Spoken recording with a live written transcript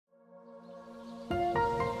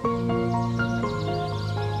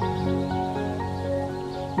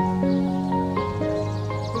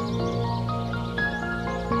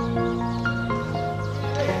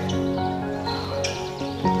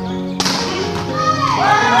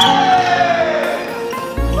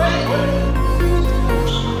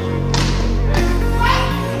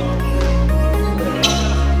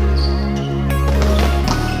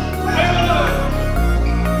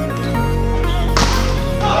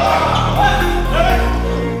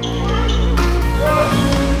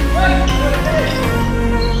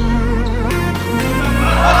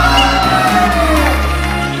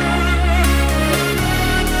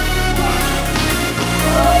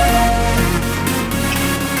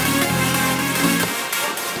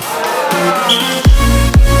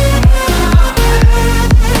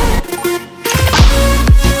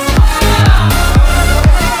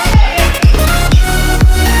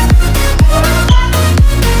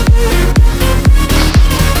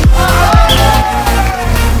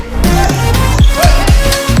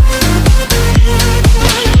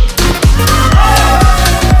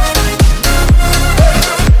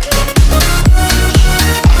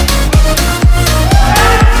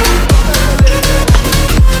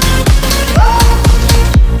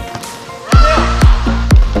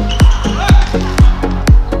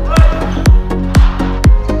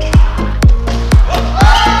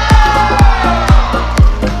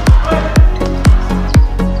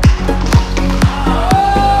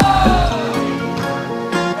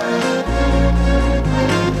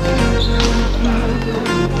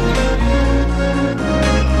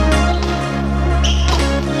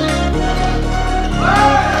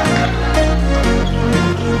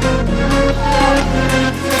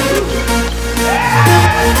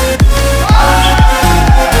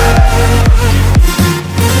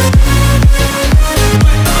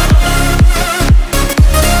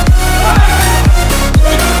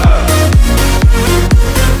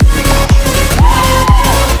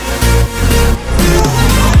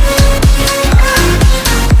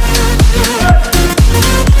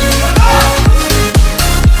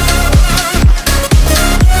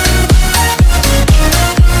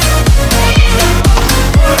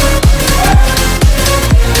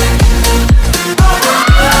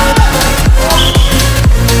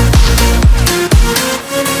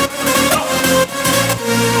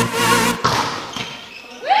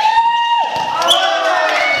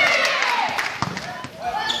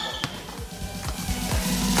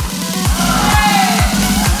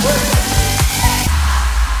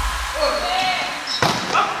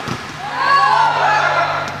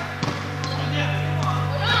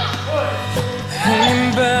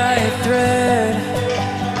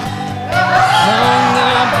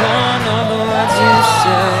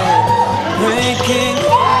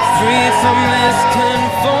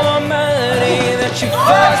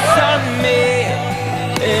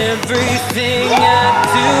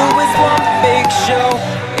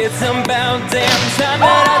It's about damn time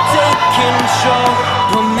that I take control.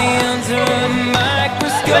 Put me under a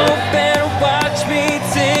microscope and watch me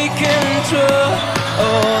take control.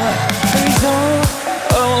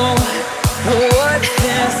 What's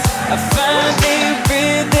this? I finally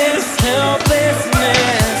read this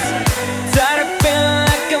helplessness. Tired of feeling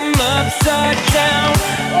like I'm upside down.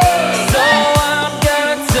 So I'm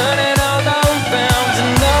gonna turn it all around.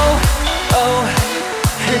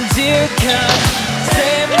 And dear God,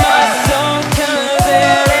 save my soul, 'cause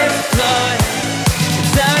it is blood.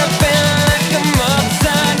 Tired of feeling like I'm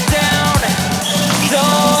upside down. So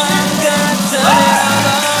I'm gonna turn it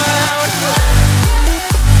all around.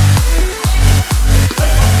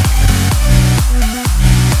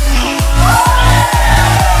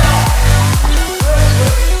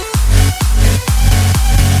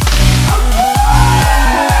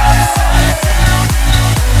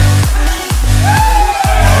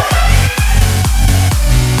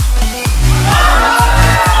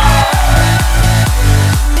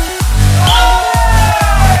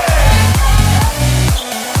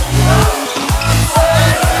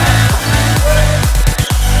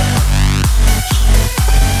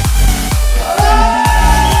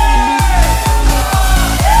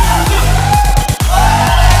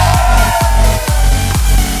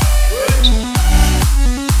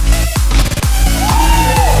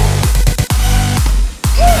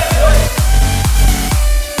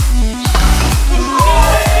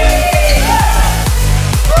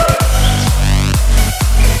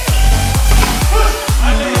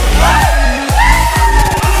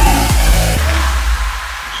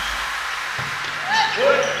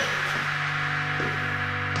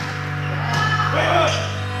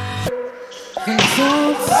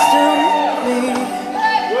 Don't stop me,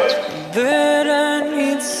 that I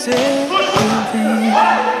need saving.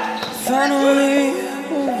 Finally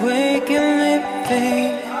awake and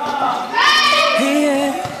living. Yeah.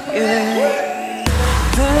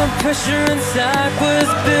 The pressure inside was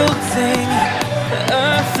building.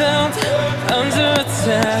 I felt under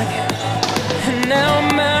attack, and now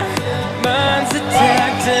my mind's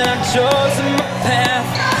attacked. And I've chosen my path.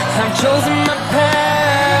 I've chosen